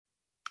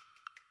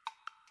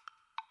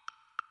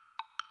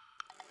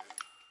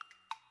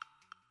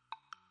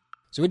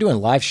So we're doing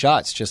live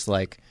shots just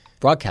like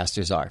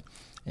broadcasters are.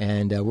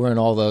 And we're in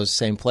all those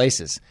same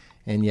places,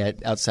 and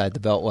yet outside the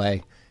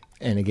Beltway.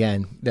 And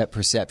again, that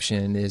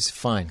perception is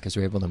fine because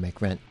we're able to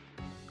make rent.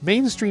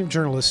 Mainstream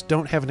journalists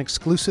don't have an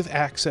exclusive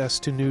access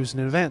to news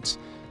and events.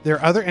 There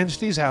are other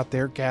entities out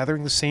there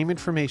gathering the same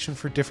information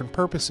for different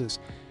purposes,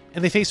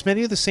 and they face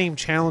many of the same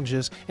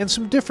challenges and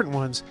some different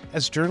ones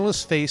as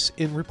journalists face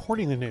in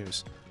reporting the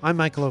news. I'm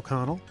Michael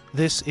O'Connell.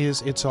 This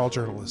is It's All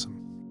Journalism.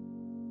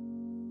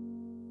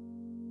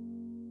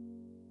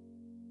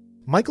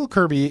 Michael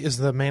Kirby is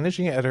the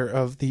managing editor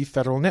of the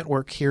Federal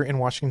Network here in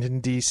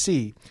Washington,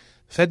 D.C.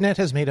 FedNet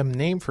has made a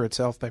name for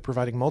itself by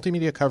providing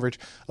multimedia coverage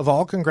of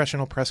all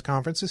congressional press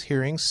conferences,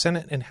 hearings,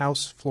 Senate and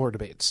House floor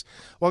debates.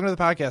 Welcome to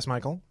the podcast,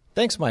 Michael.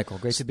 Thanks, Michael.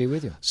 Great to be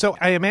with you. So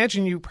I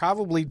imagine you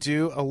probably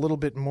do a little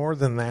bit more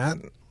than that.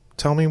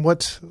 Tell me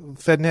what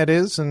FedNet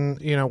is and,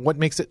 what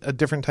makes it a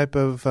different type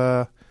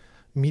of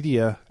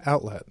media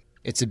outlet.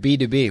 It's a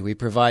B2B. We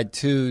provide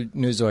two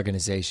news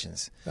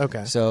organizations.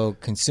 Okay. So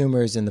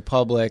consumers and the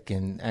public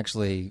and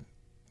actually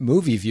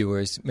movie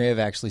viewers may have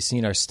actually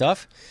seen our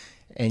stuff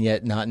and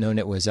yet not known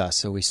it was us.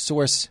 So we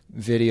source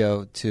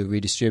video to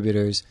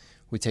redistributors.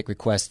 We take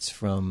requests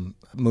from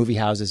movie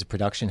houses,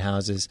 production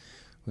houses.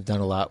 We've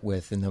done a lot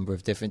with a number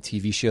of different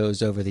TV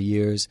shows over the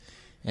years,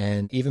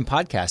 and even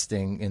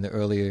podcasting in the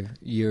earlier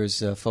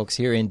years. Folks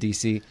here in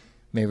D.C.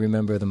 may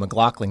remember the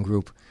McLaughlin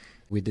Group.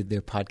 We did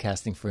their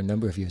podcasting for a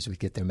number of years. We'd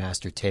get their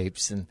master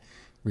tapes and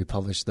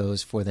republish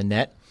those for the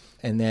net.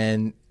 And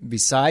then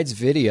besides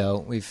video,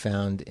 we've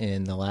found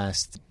in the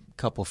last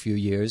few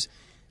years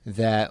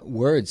that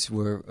words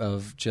were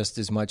of just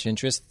as much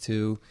interest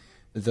to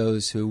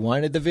those who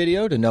wanted the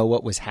video to know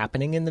what was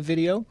happening in the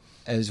video,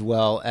 as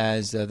well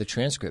as the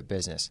transcript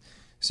business.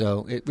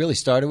 So it really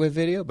started with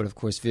video, but of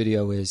course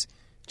video is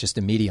just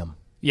a medium.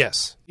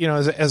 Yes.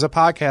 As a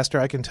podcaster,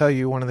 I can tell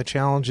you one of the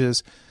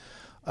challenges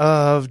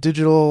of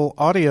digital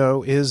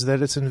audio is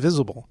that it's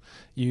invisible.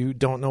 You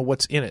don't know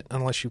what's in it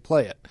unless you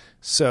play it.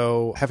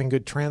 So having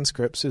good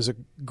transcripts is a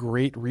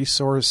great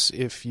resource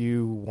if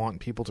you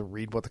want people to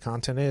read what the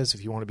content is,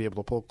 if you want to be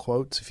able to pull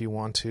quotes, if you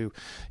want to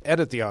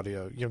edit the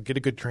audio, get a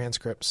good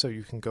transcript so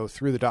you can go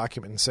through the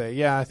document and say,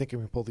 yeah, I think we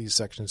can pull these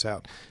sections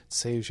out. It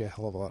saves you a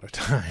hell of a lot of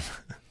time.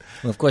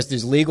 Well, of course,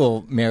 there's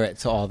legal merit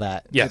to all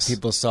that. Yes. That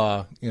people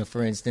saw,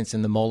 for instance,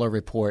 in the Mueller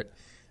report,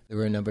 there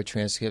were a number of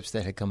transcripts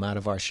that had come out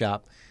of our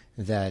shop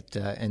that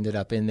ended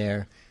up in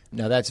there.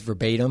 Now, that's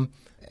verbatim,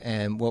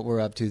 and what we're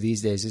up to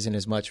these days isn't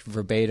as much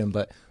verbatim,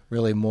 but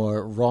really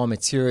more raw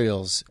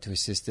materials to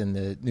assist in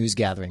the news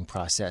gathering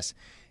process.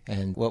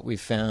 And what we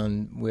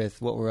found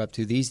with what we're up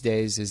to these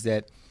days is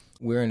that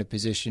we're in a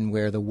position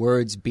where the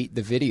words beat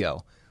the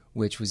video,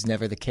 which was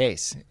never the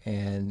case.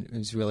 And it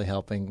was really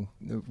helping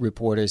the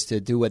reporters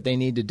to do what they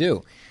need to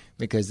do,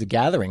 because the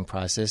gathering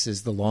process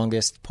is the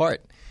longest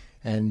part.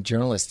 And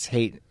journalists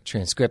hate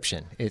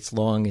transcription. It's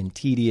long and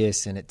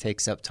tedious, and it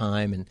takes up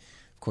time. And,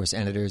 of course,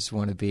 editors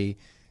want to be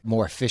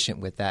more efficient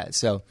with that.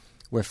 So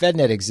where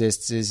FedNet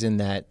exists is in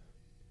that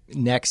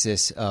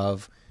nexus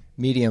of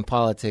media and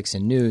politics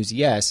and news,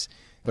 yes,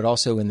 but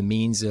also in the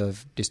means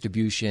of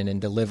distribution and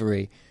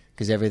delivery,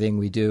 because everything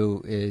we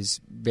do is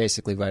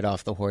basically right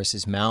off the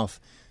horse's mouth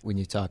when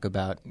you talk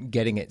about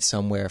getting it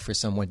somewhere for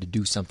someone to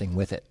do something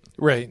with it.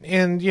 Right.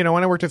 And,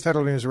 when I worked at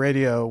Federal News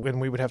Radio and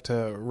we would have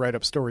to write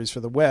up stories for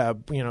the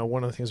web,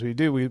 one of the things we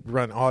do, we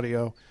run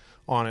audio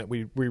on it.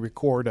 We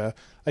record a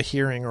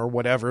hearing or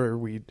whatever.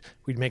 We'd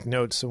make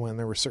notes so when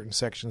there were certain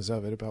sections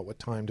of it about what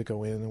time to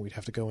go in, and we'd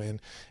have to go in.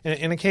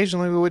 And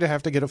occasionally we would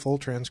have to get a full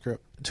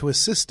transcript to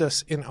assist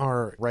us in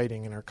our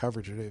writing and our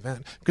coverage of the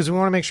event, because we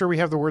want to make sure we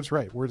have the words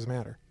right. Words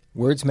matter.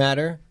 Words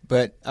matter.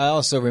 But I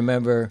also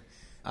remember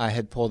I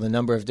had pulled a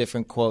number of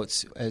different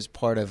quotes as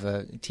part of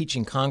a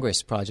Teaching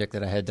Congress project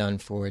that I had done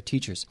for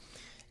teachers.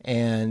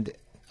 And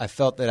I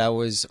felt that I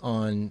was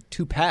on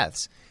two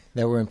paths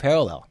that were in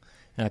parallel.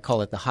 And I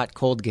call it the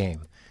hot-cold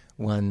game.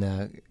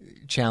 One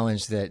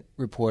challenge that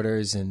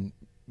reporters and,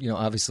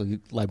 obviously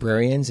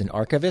librarians and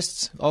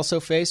archivists also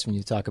face when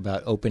you talk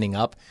about opening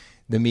up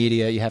the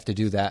media. You have to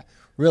do that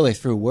really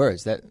through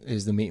words. That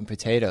is the meat and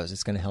potatoes.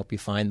 It's going to help you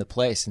find the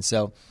place. And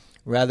so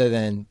rather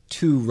than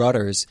two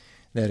rudders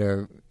that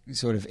are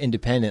sort of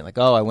independent, like,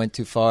 oh, I went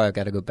too far, I've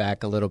got to go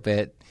back a little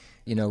bit.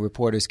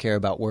 Reporters care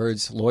about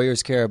words,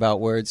 lawyers care about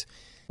words,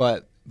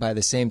 but by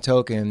the same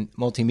token,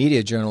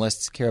 multimedia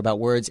journalists care about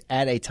words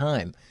at a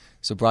time.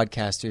 So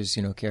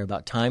broadcasters, care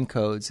about time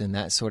codes and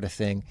that sort of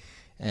thing.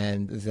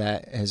 And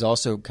that has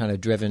also kind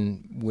of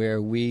driven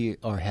where we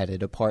are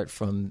headed, apart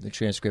from the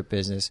transcript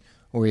business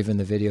or even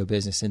the video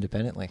business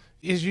independently.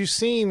 Is you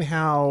seen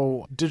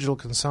how digital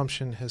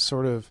consumption has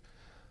sort of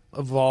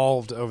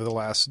evolved over the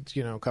last,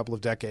 couple of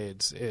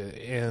decades,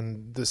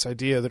 and this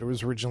idea that it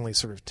was originally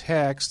sort of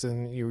text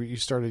and you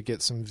started to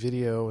get some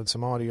video and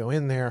some audio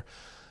in there,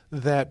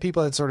 that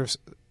people had sort of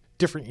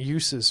different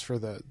uses for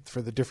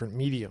the different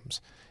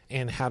mediums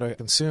and how to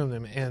consume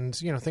them. And,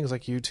 things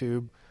like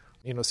YouTube,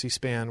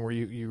 C-SPAN, where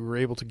you were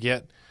able to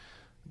get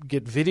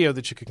get video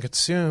that you can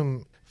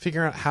consume,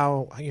 figuring out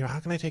how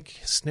can I take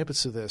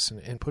snippets of this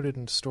and put it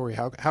into story?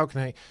 How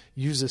can I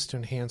use this to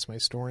enhance my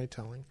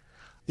storytelling?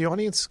 The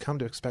audience has come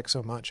to expect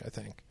so much, I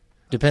think.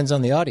 Depends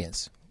on the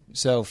audience.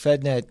 So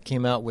FedNet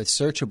came out with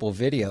searchable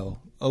video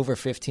over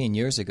 15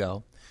 years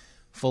ago,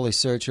 fully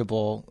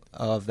searchable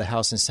of the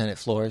House and Senate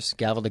floors,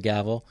 gavel to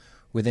gavel,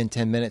 within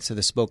 10 minutes of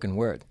the spoken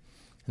word.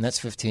 And that's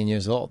 15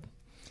 years old.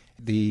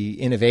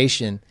 The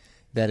innovation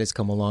that has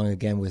come along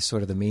again with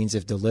sort of the means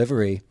of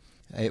delivery,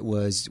 it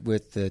was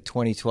with the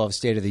 2012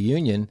 State of the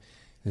Union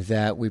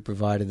that we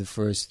provided the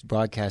first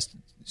broadcast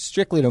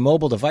strictly to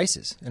mobile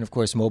devices. And, of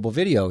course, mobile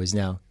video is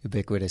now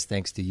ubiquitous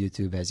thanks to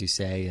YouTube, as you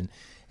say,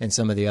 and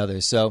some of the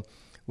others. So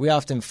we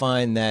often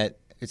find that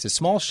it's a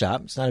small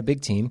shop. It's not a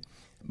big team.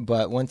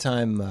 But one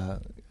time,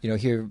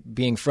 here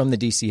being from the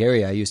D.C.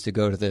 area, I used to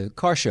go to the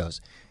car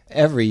shows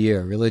every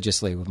year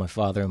religiously with my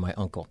father and my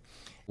uncle.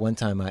 One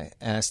time I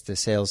asked the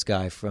sales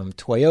guy from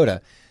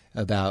Toyota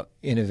about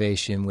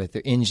innovation with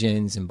their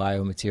engines and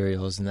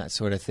biomaterials and that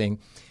sort of thing.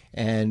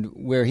 And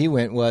where he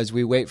went was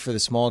we wait for the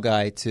small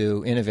guy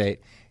to innovate,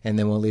 and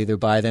then we'll either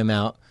buy them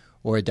out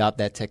or adopt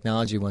that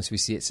technology once we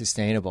see it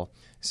sustainable.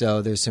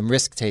 So there's some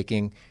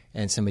risk-taking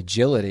and some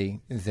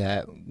agility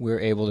that we're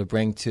able to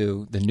bring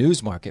to the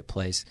news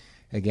marketplace,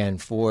 again,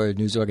 for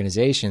news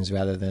organizations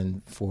rather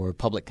than for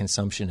public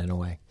consumption in a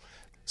way.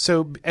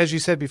 So, as you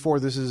said before,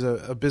 this is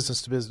a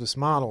business-to-business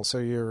model. So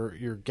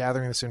you're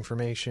gathering this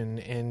information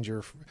and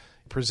you're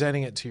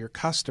presenting it to your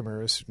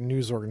customers,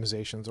 news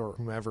organizations, or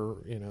whomever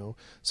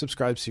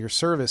subscribes to your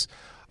service.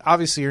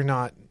 Obviously, you're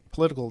not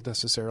political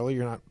necessarily.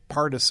 You're not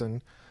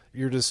partisan.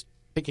 You're just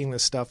picking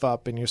this stuff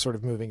up and you're sort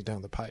of moving it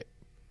down the pipe.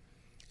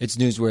 It's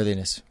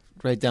newsworthiness,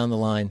 right down the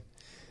line.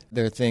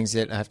 There are things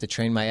that I have to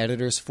train my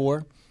editors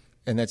for,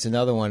 and that's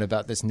another one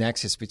about this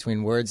nexus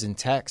between words and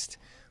text.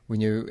 When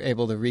you're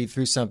able to read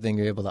through something,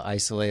 you're able to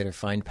isolate or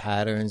find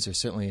patterns, or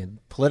certainly in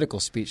political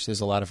speech,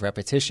 there's a lot of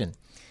repetition.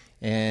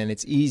 And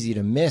it's easy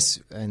to miss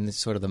in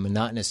sort of the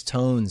monotonous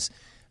tones.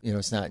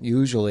 It's not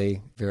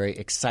usually very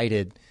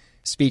excited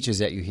speeches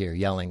that you hear,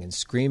 yelling and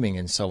screaming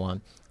and so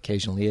on.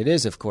 Occasionally it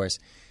is, of course.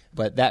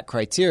 But that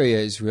criteria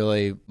is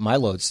really my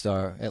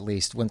lodestar, at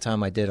least. One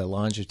time I did a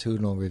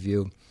longitudinal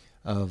review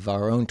of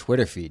our own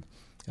Twitter feed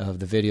of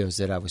the videos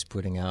that I was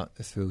putting out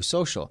through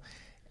social,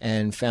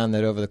 and found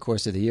that over the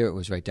course of the year it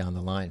was right down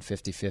the line,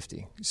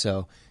 50-50.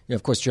 So,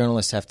 of course,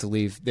 journalists have to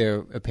leave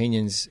their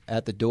opinions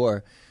at the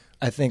door.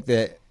 I think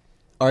that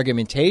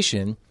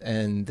argumentation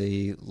and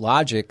the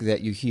logic that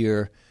you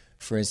hear,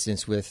 for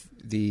instance, with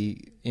the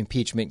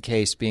impeachment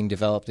case being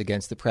developed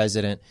against the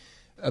president,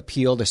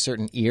 appeal to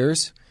certain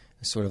ears,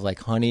 sort of like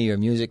honey or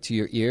music to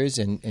your ears,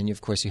 and of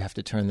course you have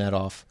to turn that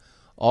off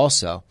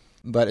also.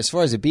 But as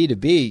far as a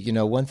B2B,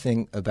 one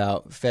thing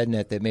about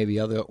FedNet that maybe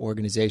other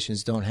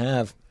organizations don't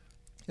have,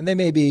 and they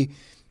may be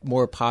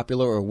more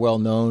popular or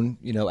well-known,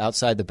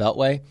 outside the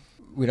Beltway,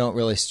 we don't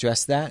really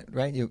stress that,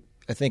 right?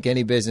 I think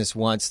any business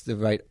wants the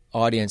right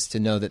audience to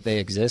know that they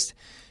exist,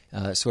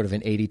 sort of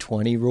an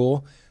 80-20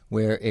 rule,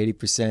 where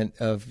 80%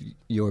 of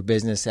your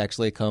business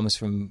actually comes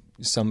from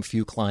some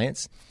few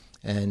clients.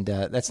 And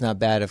that's not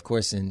bad, of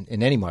course, in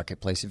any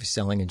marketplace if you're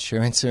selling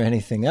insurance or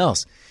anything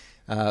else.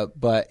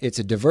 But it's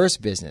a diverse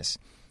business.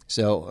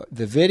 So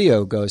the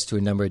video goes to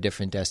a number of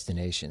different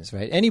destinations,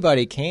 right?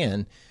 Anybody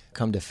can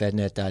come to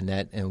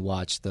fednet.net and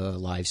watch the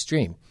live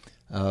stream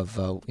of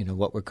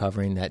what we're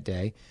covering that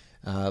day.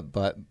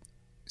 But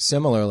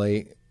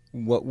similarly,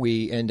 what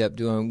we end up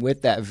doing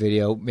with that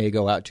video may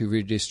go out to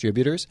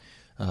redistributors.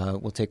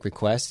 We'll take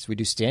requests. We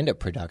do stand-up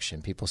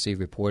production. People see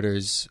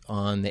reporters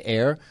on the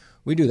air.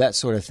 We do that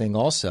sort of thing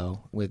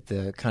also with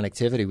the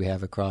connectivity we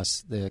have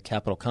across the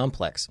Capitol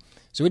complex.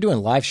 So we're doing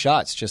live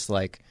shots just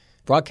like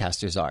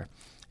broadcasters are.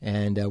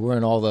 And we're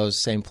in all those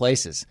same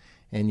places.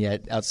 And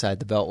yet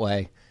outside the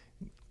Beltway,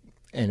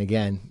 and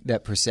again,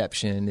 that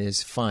perception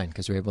is fine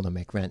because we're able to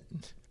make rent.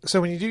 So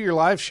when you do your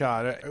live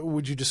shot,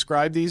 would you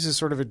describe these as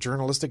sort of a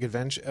journalistic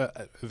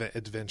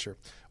adventure?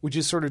 Would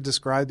you sort of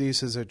describe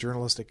these as a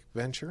journalistic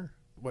venture?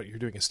 What, you're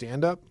doing a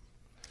stand-up?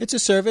 It's a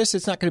service.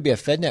 It's not going to be a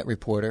FedNet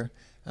reporter.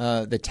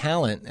 The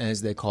talent,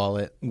 as they call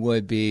it,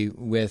 would be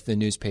with the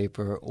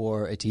newspaper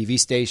or a TV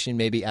station,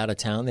 maybe out of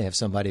town. They have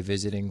somebody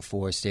visiting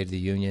for State of the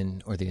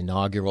Union or the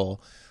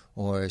inaugural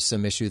or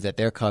some issue that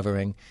they're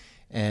covering.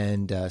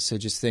 And so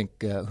just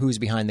think who's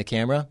behind the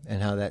camera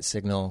and how that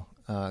signal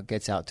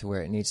gets out to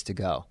where it needs to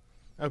go.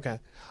 Okay.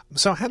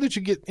 So how did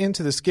you get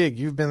into this gig?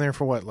 You've been there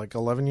for what, like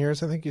 11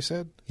 years, I think you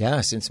said?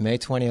 Yeah, since May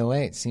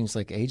 2008. Seems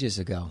like ages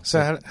ago.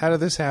 So how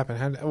did this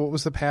happen? What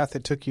was the path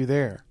that took you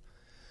there?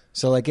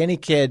 So like any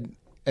kid,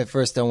 at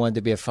first I wanted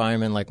to be a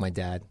fireman like my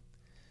dad.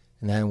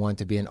 And then I wanted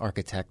to be an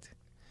architect.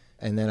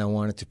 And then I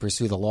wanted to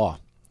pursue the law.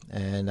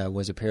 And I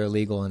was a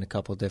paralegal in a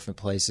couple of different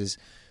places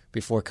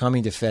before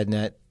coming to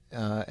FedNet.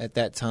 At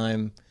that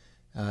time,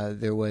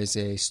 there was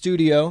a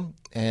studio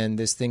and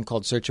this thing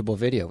called searchable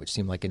video, which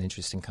seemed like an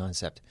interesting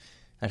concept.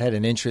 I'd had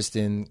an interest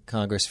in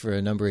Congress for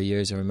a number of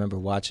years. I remember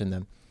watching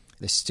the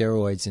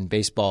steroids in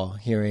baseball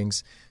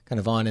hearings kind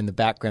of on in the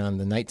background,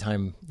 the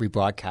nighttime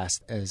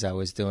rebroadcast as I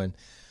was doing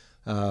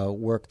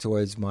work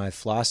towards my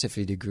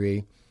philosophy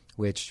degree,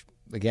 which,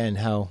 again,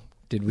 how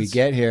did we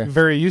get here?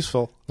 Very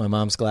useful. My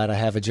mom's glad I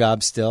have a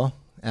job still.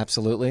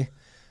 Absolutely.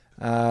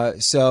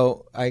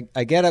 So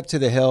I get up to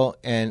the Hill,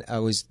 and I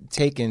was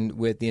taken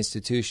with the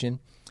institution.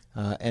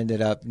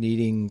 Ended up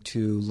needing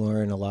to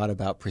learn a lot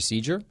about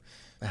procedure,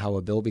 how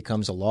a bill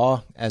becomes a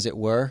law, as it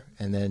were,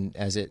 and then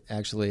as it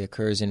actually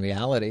occurs in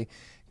reality,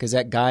 because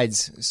that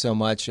guides so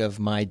much of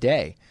my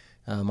day.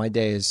 My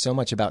day is so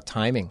much about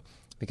timing,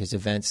 because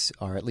events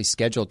are at least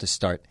scheduled to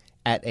start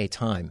at a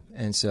time.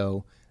 And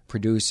so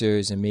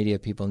producers and media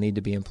people need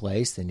to be in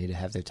place. They need to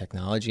have their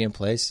technology in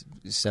place,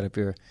 set up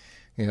your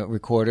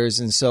recorders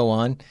and so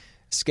on,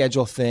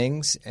 schedule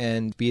things,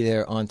 and be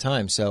there on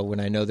time. So when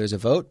I know there's a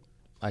vote,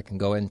 I can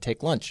go in and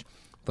take lunch.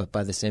 But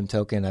by the same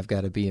token, I've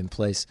got to be in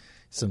place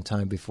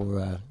sometime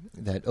before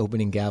that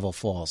opening gavel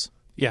falls.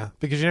 Yeah,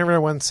 because you never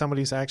know when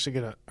somebody's actually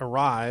going to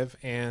arrive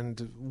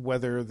and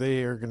whether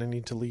they are going to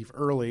need to leave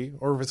early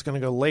or if it's going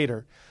to go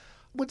later.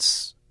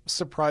 What's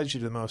surprised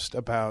you the most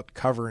about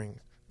covering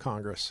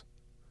Congress?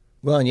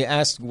 Well, and you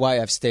asked why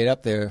I've stayed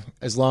up there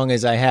as long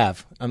as I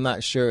have. I'm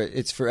not sure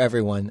it's for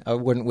everyone. I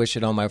wouldn't wish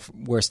it on my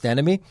worst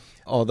enemy,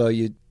 although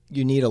you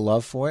need a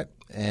love for it.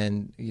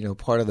 And,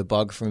 part of the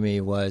bug for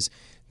me was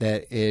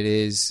that it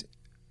is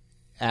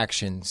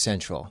action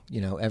central.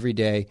 Every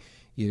day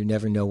you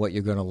never know what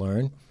you're going to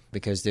learn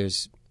because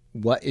there's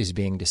what is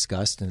being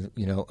discussed. And,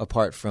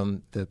 apart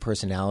from the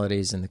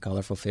personalities and the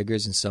colorful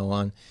figures and so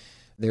on,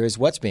 there is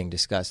what's being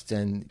discussed.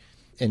 And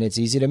it's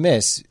easy to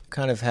miss,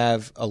 kind of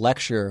have a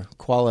lecture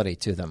quality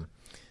to them.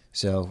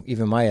 So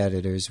even my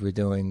editors were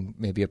doing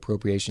maybe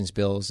appropriations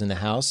bills in the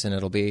House, and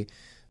it'll be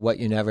what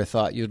you never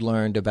thought you'd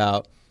learned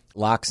about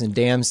locks and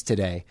dams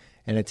today,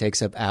 and it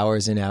takes up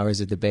hours and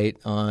hours of debate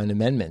on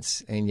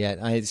amendments. And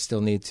yet I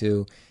still need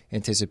to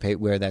anticipate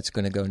where that's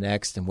going to go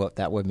next and what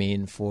that would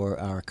mean for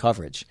our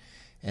coverage.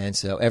 And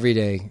so every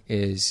day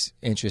is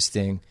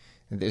interesting.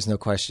 There's no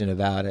question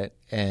about it.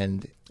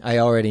 And I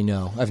already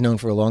know, I've known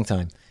for a long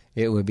time,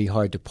 it would be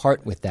hard to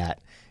part with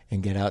that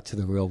and get out to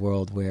the real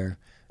world where,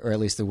 or at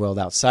least the world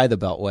outside the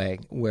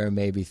Beltway, where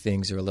maybe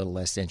things are a little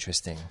less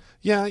interesting.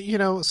 Yeah,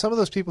 some of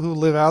those people who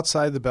live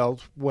outside the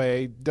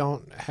Beltway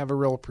don't have a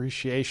real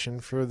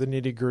appreciation for the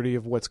nitty-gritty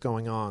of what's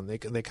going on. They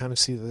kind of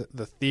see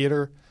the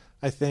theater,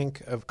 I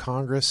think, of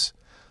Congress,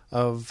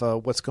 of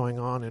what's going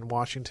on in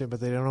Washington,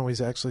 but they don't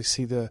always actually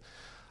see the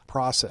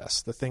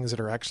process, the things that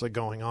are actually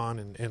going on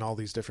in all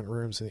these different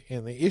rooms,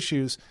 and the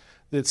issues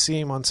that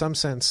seem, on some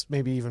sense,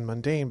 maybe even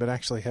mundane, but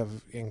actually have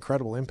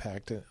incredible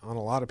impact on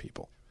a lot of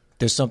people.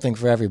 There's something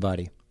for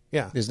everybody.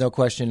 Yeah. There's no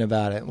question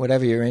about it.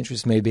 Whatever your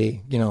interest may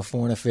be,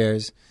 foreign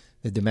affairs,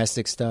 the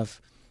domestic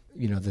stuff,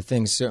 the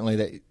things certainly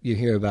that you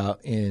hear about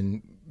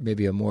in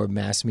maybe a more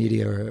mass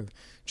media or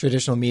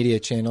traditional media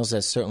channels,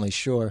 that's certainly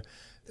sure.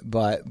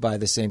 But by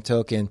the same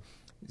token,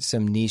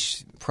 some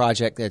niche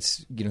project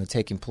that's,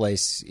 taking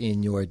place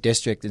in your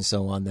district and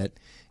so on that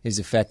is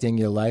affecting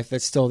your life,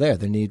 that's still there.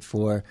 The need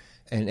for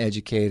an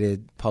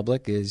educated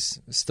public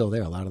is still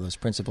there. A lot of those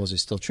principles are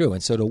still true.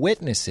 And so to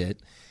witness it,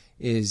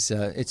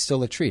 it's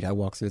still a treat. I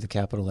walk through the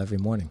Capitol every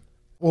morning.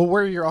 Well,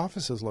 where are your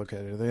offices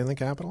located? Are they in the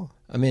Capitol?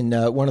 I'm in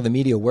one of the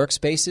media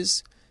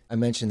workspaces. I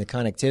mentioned the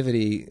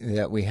connectivity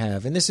that we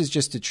have, and this is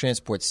just to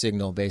transport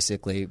signal,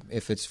 basically.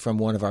 If it's from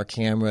one of our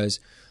cameras,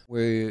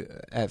 we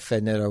at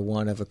FedNet are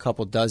one of a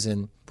couple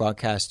dozen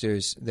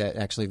broadcasters that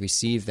actually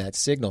receive that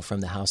signal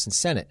from the House and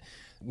Senate,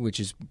 which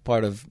is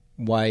part of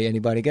why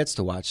anybody gets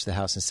to watch the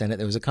House and Senate.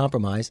 There was a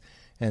compromise,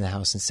 and the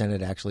House and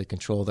Senate actually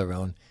control their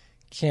own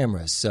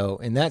cameras. So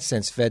in that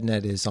sense,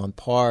 FedNet is on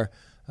par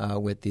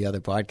with the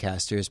other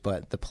broadcasters,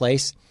 but the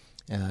place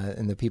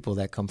and the people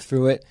that come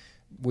through it,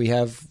 we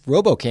have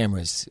robo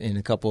cameras in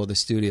a couple of the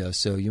studios.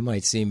 So you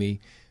might see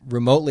me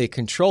remotely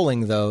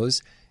controlling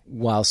those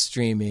while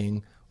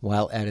streaming,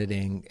 while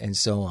editing, and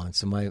so on.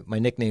 So my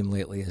nickname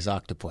lately is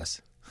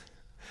Octopus.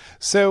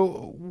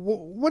 So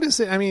what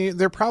is it? I mean,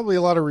 there are probably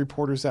a lot of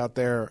reporters out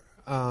there,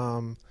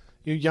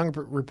 young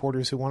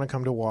reporters who want to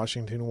come to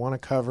Washington, who want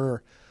to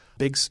cover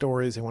big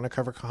stories, they want to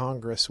cover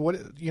Congress. What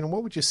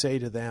would you say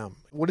to them?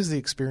 What is the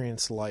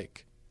experience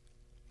like?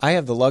 I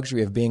have the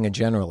luxury of being a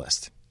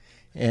generalist,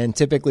 and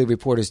typically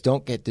reporters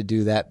don't get to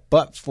do that,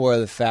 but for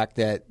the fact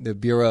that the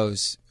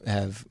bureaus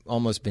have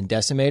almost been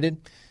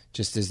decimated,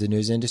 just as the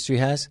news industry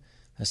has.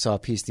 I saw a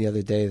piece the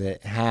other day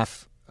that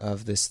half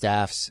of the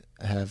staffs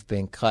have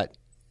been cut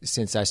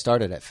since I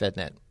started at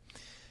FedNet.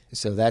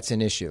 So that's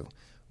an issue,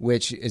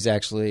 which is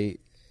actually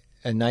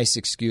a nice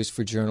excuse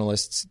for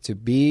journalists to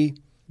be,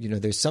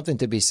 there's something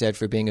to be said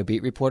for being a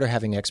beat reporter,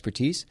 having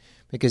expertise,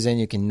 because then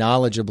you can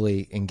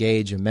knowledgeably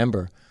engage a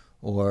member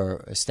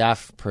or a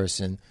staff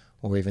person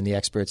or even the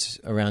experts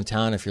around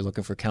town if you're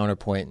looking for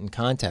counterpoint and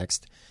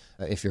context,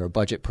 if you're a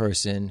budget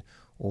person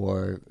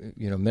or,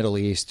 Middle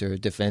East or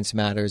defense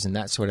matters and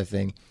that sort of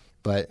thing.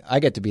 But I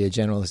get to be a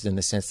generalist in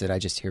the sense that I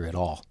just hear it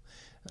all.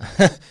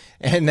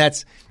 And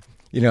that's,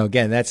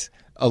 again, that's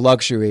a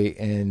luxury,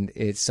 and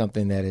it's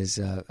something that is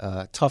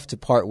tough to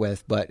part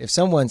with. But if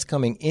someone's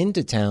coming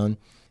into town,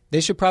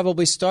 they should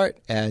probably start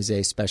as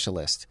a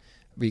specialist,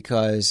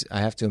 because I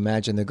have to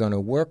imagine they're going to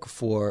work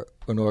for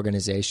an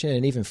organization,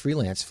 and even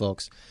freelance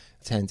folks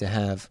tend to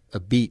have a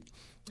beat,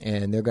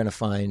 and they're going to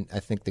find, I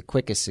think, the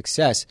quickest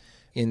success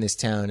in this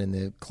town and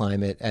the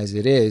climate as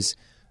it is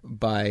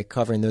by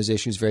covering those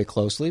issues very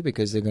closely,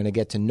 because they're going to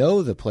get to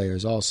know the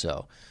players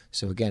also.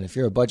 So again, if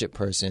you're a budget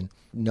person,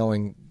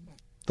 knowing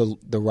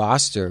the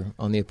roster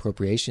on the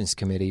appropriations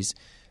committees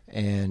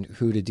and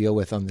who to deal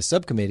with on the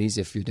subcommittees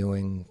if you're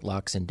doing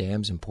locks and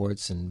dams and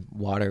ports and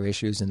water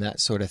issues and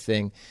that sort of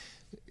thing.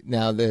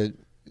 Now, the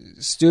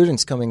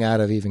students coming out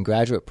of even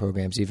graduate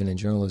programs, even in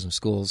journalism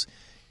schools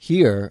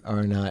here,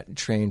 are not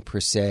trained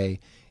per se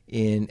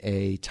in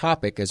a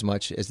topic as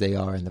much as they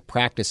are in the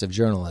practice of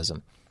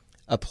journalism.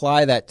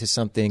 Apply that to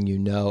something you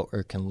know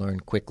or can learn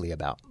quickly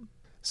about.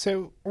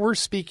 So we're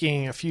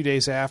speaking a few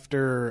days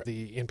after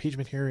the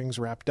impeachment hearings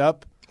wrapped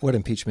up. What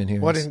impeachment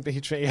hearings? What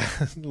impeachment?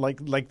 Yeah,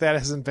 like that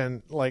hasn't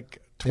been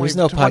like 20, there was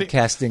no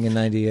podcasting in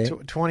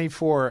 98.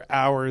 24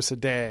 hours a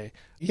day.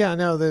 Yeah,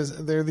 no,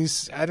 there are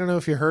these, I don't know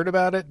if you heard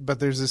about it, but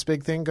there's this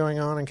big thing going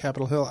on in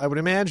Capitol Hill. I would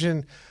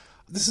imagine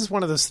this is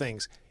one of those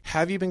things.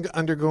 Have you been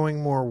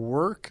undergoing more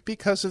work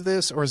because of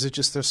this, or is it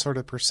just this sort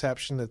of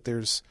perception that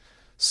there's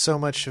so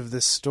much of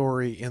this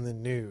story in the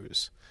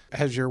news?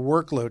 Has your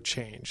workload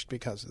changed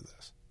because of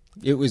this?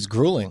 It was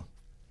grueling.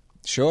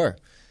 Sure.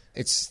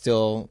 It's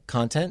still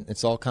content.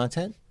 It's all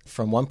content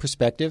from one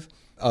perspective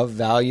of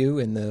value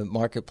in the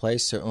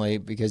marketplace, certainly,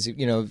 because,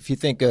 you know, if you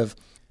think of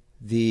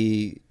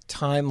the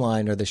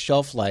timeline or the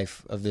shelf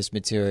life of this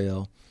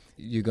material,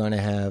 you're going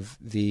to have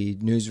the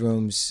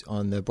newsrooms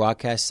on the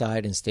broadcast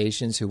side and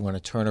stations who want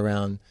to turn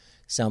around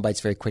sound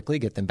bites very quickly,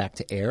 get them back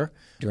to air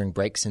during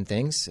breaks and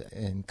things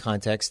in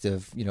context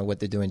of, you know, what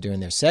they're doing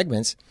during their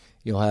segments.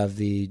 You'll have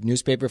the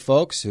newspaper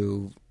folks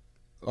who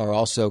are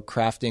also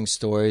crafting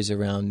stories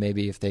around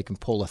maybe if they can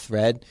pull a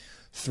thread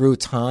through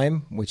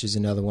time, which is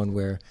another one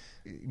where,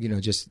 you know,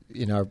 just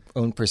in our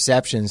own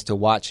perceptions, to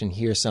watch and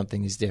hear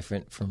something is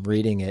different from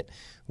reading it,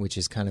 which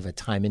is kind of a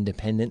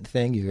time-independent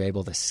thing. You're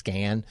able to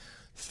scan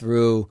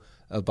through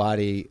a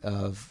body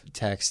of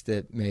text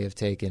that may have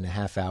taken a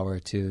half hour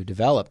to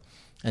develop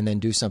and then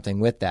do something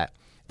with that.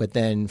 But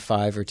then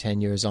 5 or 10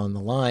 years on the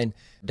line,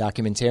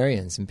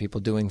 documentarians and people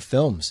doing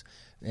films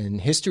and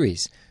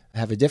histories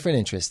have a different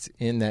interest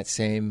in that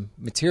same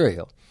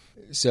material.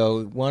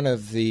 So one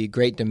of the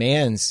great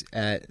demands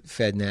at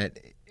FedNet,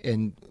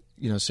 and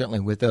you know, certainly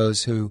with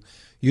those who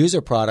use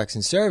our products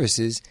and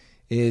services,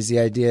 is the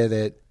idea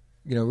that,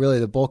 you know, really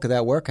the bulk of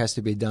that work has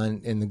to be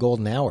done in the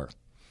golden hour.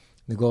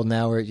 The golden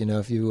hour, you know,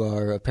 if you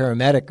are a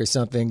paramedic or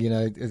something, you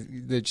know,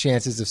 the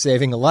chances of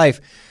saving a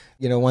life,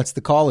 you know, once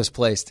the call is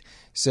placed.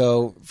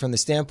 So from the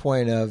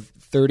standpoint of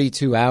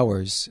 32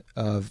 hours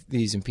of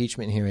these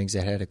impeachment hearings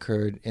that had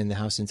occurred in the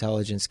House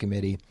Intelligence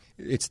Committee,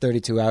 it's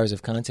 32 hours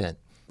of content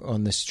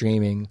on the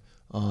streaming,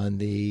 on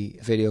the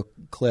video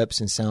clips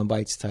and sound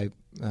bites type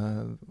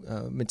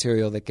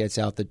material that gets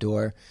out the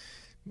door,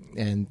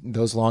 and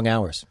those long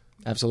hours.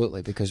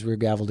 Absolutely, because we're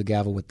gavel to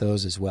gavel with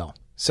those as well.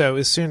 So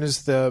as soon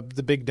as the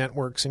big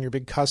networks and your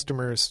big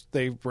customers,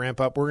 they ramp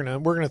up, we're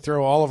gonna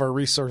throw all of our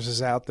resources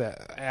at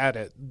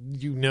it.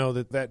 You know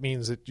that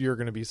means that you're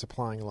going to be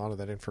supplying a lot of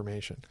that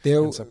information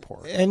and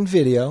support and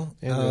video.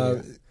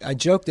 I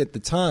joked at the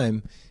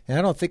time, and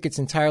I don't think it's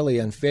entirely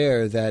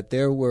unfair, that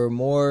there were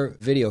more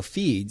video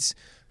feeds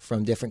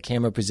from different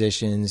camera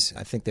positions.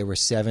 I think there were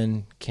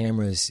 7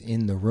 cameras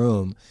in the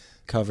room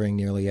covering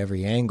nearly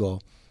every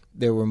angle.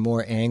 There were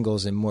more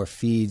angles and more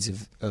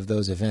feeds of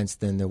those events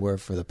than there were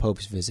for the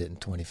Pope's visit in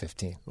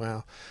 2015.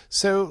 Wow.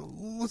 So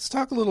let's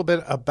talk a little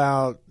bit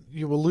about,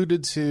 you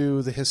alluded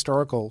to the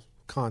historical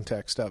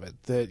context of it,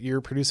 that you're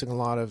producing a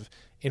lot of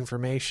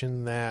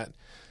information that,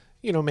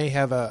 you know, may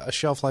have a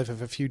shelf life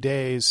of a few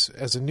days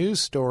as a news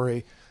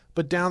story,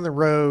 but down the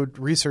road,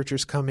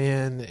 researchers come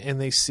in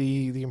and they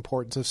see the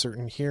importance of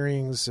certain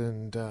hearings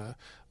and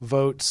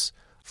votes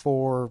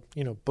for,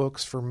 you know,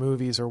 books, for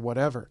movies or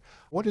whatever.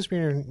 What has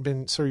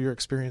been sort of your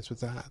experience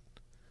with that?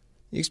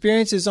 The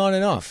experience is on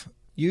and off.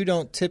 You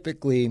don't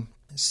typically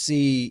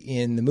see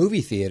in the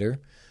movie theater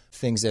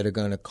things that are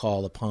going to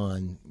call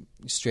upon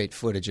straight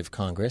footage of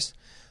Congress.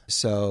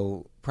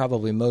 So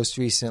probably most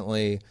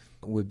recently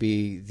would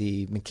be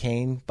the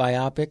McCain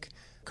biopic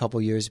a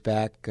couple years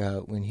back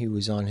when he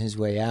was on his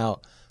way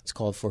out. It's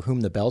called For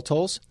Whom the Bell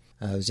Tolls.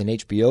 It was an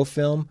HBO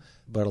film,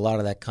 but a lot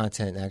of that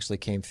content actually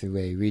came through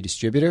a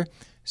redistributor.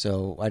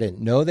 So I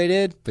didn't know they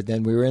did, but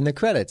then we were in the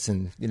credits,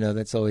 and you know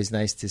that's always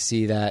nice to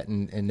see that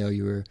and know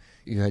you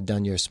had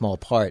done your small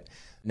part.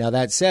 Now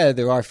that said,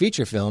 there are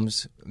feature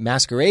films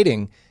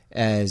masquerading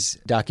as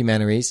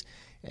documentaries,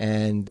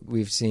 and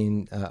we've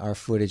seen our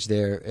footage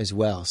there as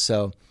well.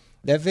 So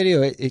that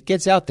video, it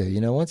gets out there. You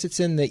know, once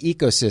it's in the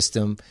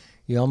ecosystem,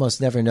 you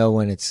almost never know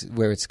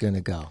where it's going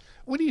to go.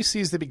 What do you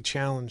see as the big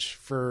challenge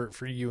for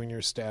you and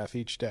your staff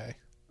each day?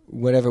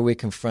 Whatever we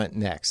confront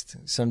next.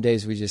 Some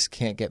days we just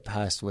can't get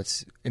past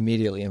what's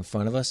immediately in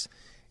front of us,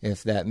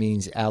 if that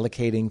means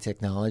allocating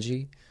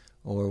technology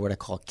or what I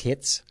call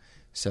kits,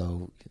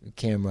 so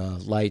camera,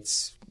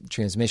 lights,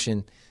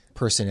 transmission,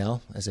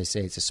 personnel. As I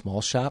say, it's a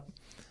small shop.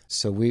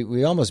 So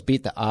we almost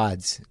beat the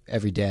odds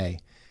every day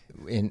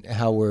in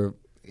how we're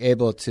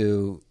able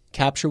to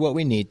capture what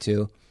we need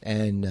to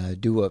and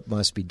do what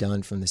must be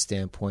done from the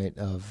standpoint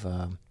of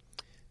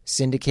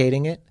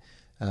syndicating it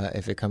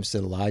if it comes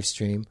to the live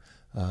stream,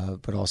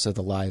 but also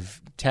the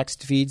live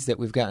text feeds that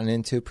we've gotten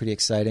into, pretty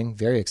exciting,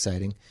 very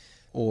exciting,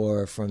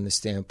 or from the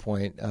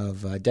standpoint of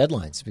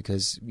deadlines,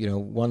 because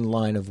one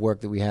line of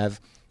work that we have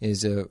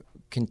is a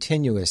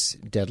continuous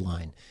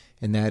deadline,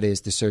 and that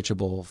is the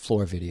searchable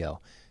floor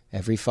video.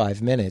 Every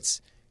 5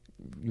 minutes,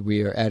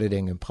 we are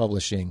editing and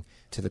publishing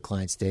to the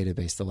client's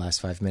database the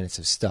last 5 minutes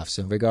of stuff.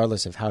 So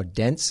regardless of how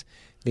dense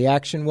the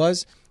action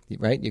was,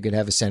 right, you could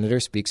have a senator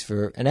speaks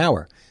for an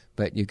hour,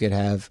 but you could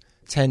have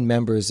 10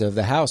 members of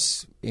the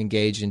House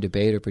engage in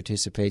debate or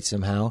participate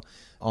somehow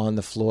on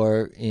the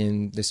floor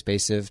in the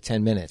space of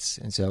 10 minutes.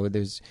 And so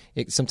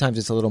sometimes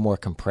it's a little more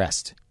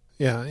compressed.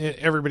 Yeah,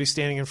 everybody's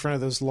standing in front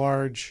of those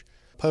large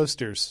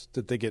posters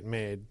that they get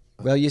made.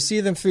 Well, you see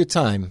them through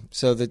time.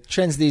 So the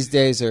trends these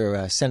days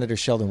are Senator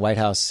Sheldon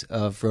Whitehouse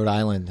of Rhode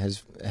Island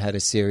has had a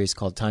series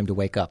called Time to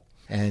Wake Up.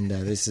 And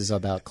this is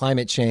about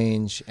climate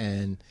change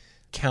and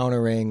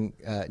countering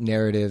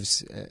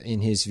narratives, in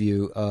his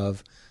view,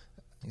 of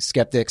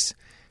skeptics.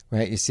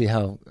 Right, you see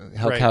how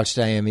right. Couched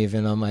I am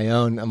even on my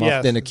own. I'm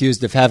often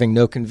accused of having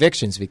no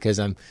convictions because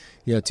I'm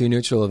too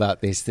neutral about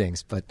these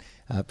things. But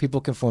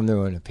people can form their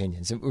own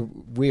opinions.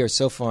 And we are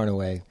so far and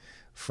away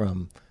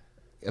from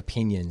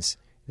opinions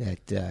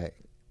that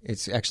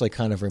it's actually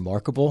kind of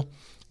remarkable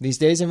these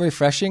days and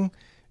refreshing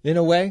in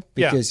a way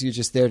because you're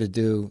just there to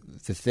do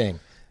the thing.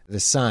 The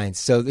sign.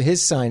 So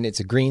his sign, it's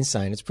a green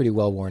sign. It's pretty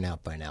well worn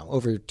out by now.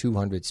 Over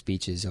 200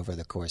 speeches over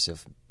the course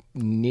of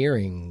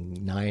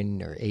nearing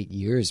 9 or 8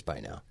 years by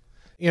now.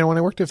 When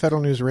I worked at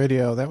Federal News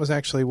Radio, that was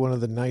actually one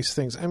of the nice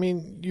things. I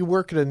mean, you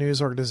work at a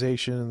news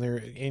organization,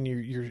 and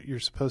you're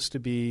supposed to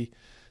be,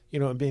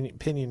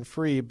 opinion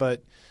free,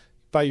 but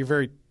by your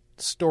very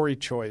story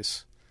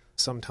choice,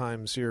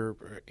 sometimes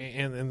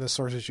and the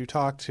sources you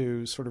talk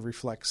to sort of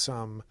reflect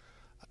some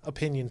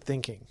opinion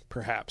thinking,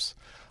 perhaps.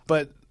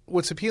 But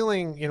what's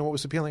appealing, what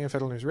was appealing at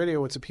Federal News Radio,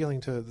 what's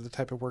appealing to the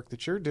type of work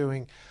that you're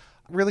doing,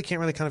 really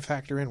can't really kind of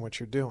factor in what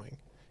you're doing.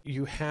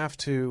 You have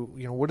to,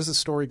 what is the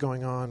story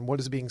going on?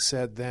 What is being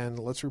said then?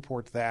 Let's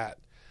report that.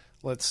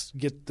 Let's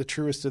get the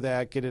truest of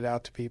that, get it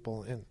out to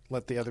people, and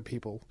let the other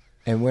people.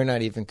 And we're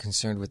not even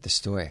concerned with the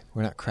story.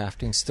 We're not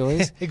crafting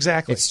stories.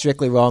 Exactly. It's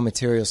strictly raw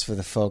materials for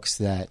the folks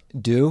that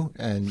do,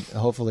 and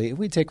hopefully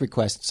we take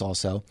requests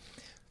also.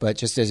 But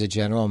just as a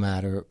general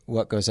matter,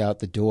 what goes out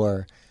the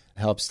door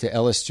helps to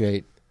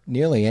illustrate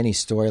nearly any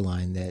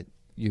storyline that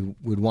you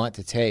would want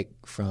to take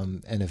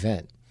from an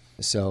event.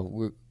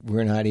 So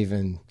we're not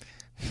even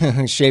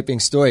shaping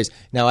stories.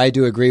 Now, I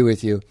do agree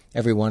with you.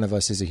 Every one of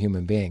us is a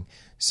human being.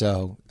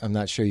 So I'm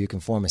not sure you can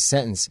form a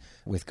sentence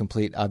with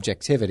complete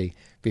objectivity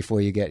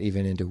before you get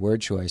even into word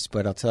choice.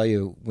 But I'll tell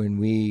you, when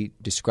we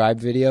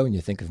describe video and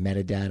you think of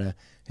metadata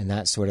and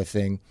that sort of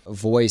thing,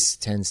 voice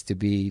tends to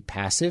be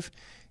passive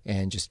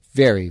and just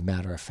very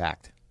matter of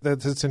fact.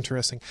 That's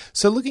interesting.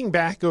 So looking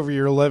back over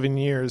your 11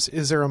 years,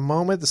 is there a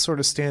moment that sort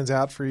of stands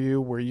out for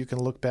you where you can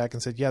look back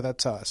and say, yeah,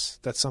 that's us.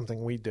 That's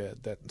something we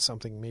did. That's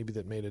something maybe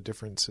that made a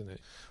difference in a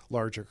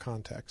larger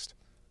context?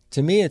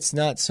 To me, it's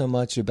not so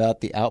much about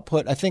the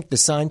output. I think the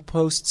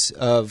signposts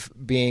of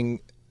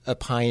being a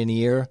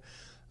pioneer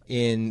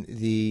in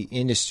the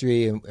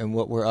industry and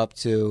what we're up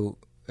to,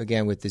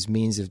 again, with this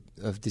means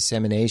of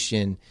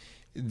dissemination,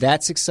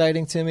 that's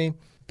exciting to me.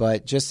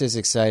 But just as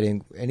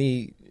exciting,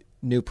 any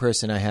new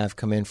person I have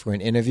come in for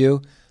an interview,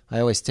 I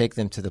always take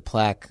them to the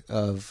plaque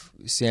of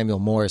Samuel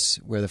Morse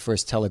where the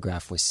first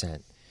telegraph was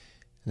sent.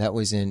 That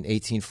was in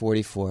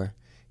 1844.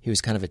 He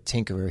was kind of a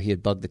tinkerer. He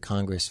had bugged the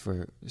Congress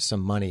for some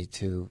money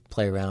to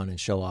play around and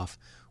show off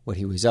what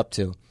he was up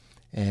to.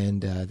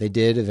 And they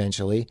did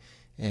eventually.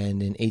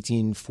 And in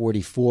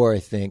 1844, I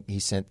think, he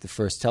sent the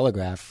first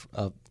telegraph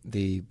up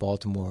the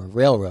Baltimore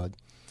Railroad.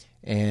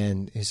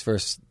 And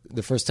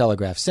the first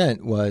telegraph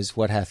sent was,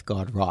 "What hath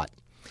God wrought?"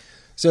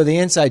 So the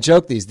inside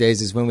joke these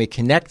days is when we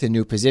connect a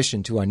new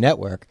position to our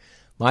network,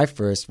 my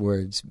first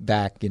words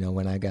back,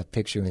 when I got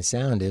picture and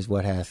sound is,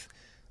 "What hath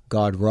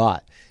God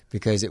wrought?"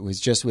 Because it was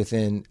just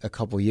within a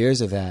couple years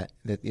of that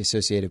the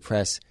Associated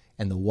Press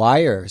and the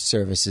wire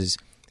services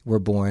were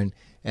born.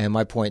 And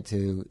my point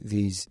to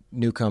these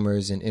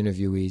newcomers and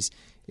interviewees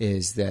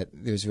is that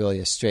there's really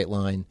a straight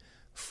line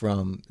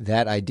from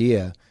that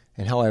idea,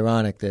 and how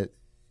ironic that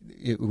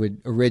it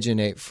would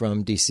originate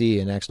from D.C.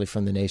 and actually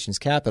from the nation's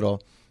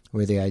capital,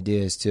 where the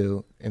idea is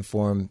to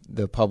inform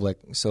the public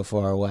so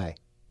far away.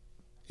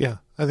 Yeah,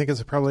 I think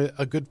it's probably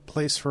a good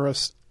place for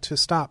us to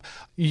stop.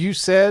 You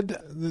said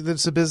that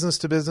it's a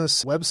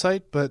business-to-business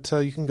website, but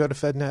you can go to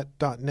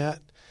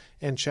fednet.net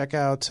and check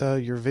out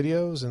your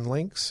videos and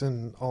links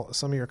and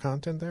some of your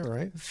content there,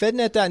 right?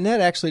 FedNet.net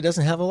actually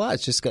doesn't have a lot.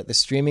 It's just got the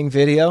streaming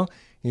video.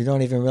 You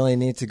don't even really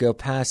need to go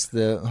past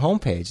the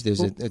homepage. There's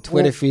a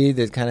Twitter feed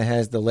that kind of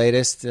has the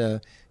latest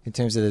in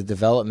terms of the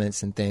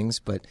developments and things,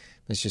 but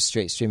it's just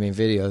straight streaming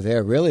video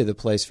there. Really the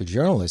place for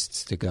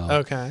journalists to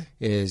go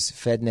is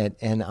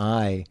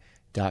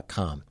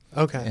FedNetNI.com.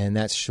 Okay. And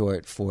that's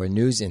short for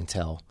News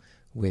Intel,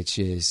 which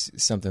is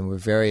something we're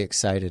very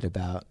excited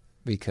about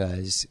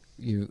because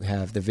you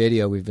have the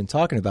video we've been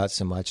talking about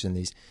so much in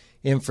these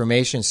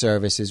information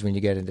services when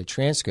you get into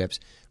transcripts,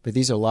 but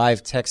these are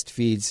live text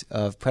feeds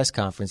of press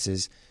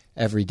conferences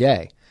every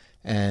day.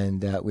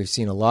 And we've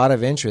seen a lot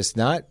of interest,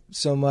 not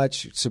so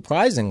much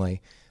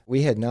surprisingly.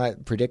 We had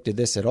not predicted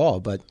this at all,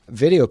 but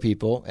video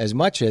people, as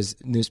much as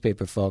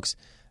newspaper folks,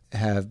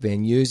 have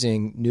been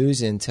using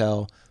News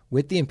Intel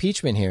with the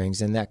impeachment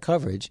hearings and that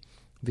coverage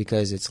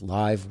because it's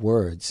live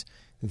words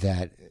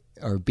that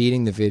are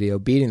beating the video,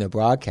 beating the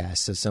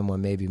broadcast. So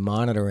someone may be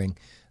monitoring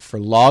for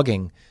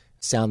logging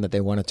sound that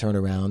they want to turn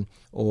around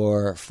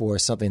or for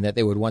something that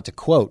they would want to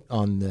quote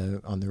on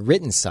the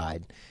written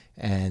side.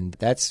 And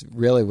that's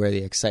really where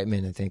the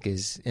excitement, I think,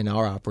 is in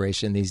our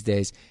operation these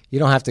days. You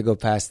don't have to go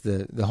past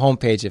the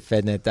homepage at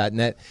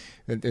FedNet.net.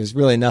 There's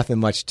really nothing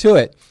much to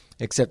it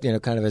except,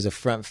 kind of as a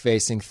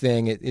front-facing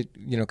thing. It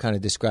kind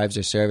of describes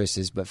their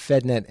services. But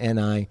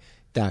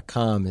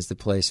FedNetNI.com is the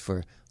place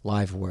for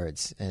live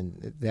words.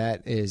 And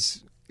that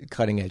is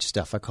cutting-edge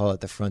stuff. I call it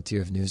the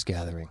frontier of news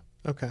gathering.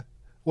 Okay.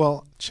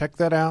 Well, check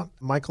that out.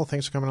 Michael,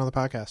 thanks for coming on the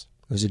podcast.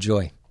 It was a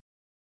joy.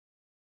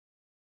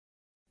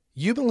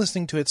 You've been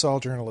listening to It's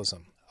All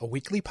Journalism, a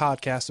weekly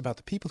podcast about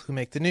the people who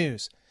make the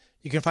news.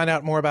 You can find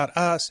out more about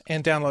us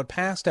and download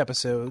past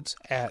episodes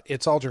at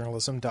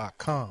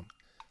itsalljournalism.com.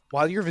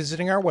 While you're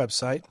visiting our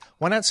website,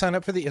 why not sign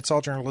up for the It's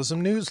All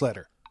Journalism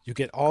newsletter? You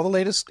get all the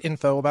latest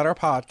info about our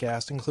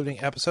podcast,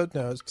 including episode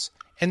notes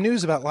and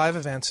news about live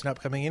events and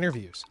upcoming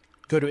interviews.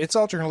 Go to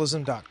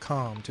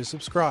itsalljournalism.com to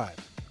subscribe.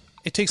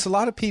 It takes a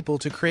lot of people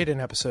to create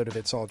an episode of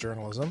It's All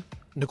Journalism.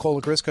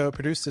 Nicola Grisco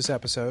produced this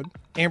episode.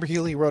 Amber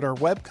Healy wrote our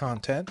web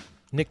content.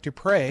 Nick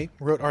Dupre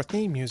wrote our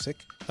theme music.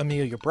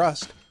 Amelia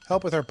Brust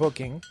helped with our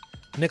booking.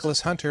 Nicholas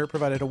Hunter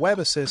provided a web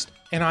assist.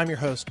 And I'm your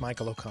host,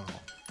 Michael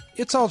O'Connell.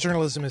 It's All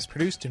Journalism is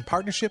produced in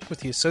partnership with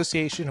the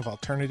Association of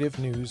Alternative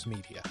News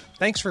Media.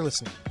 Thanks for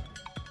listening.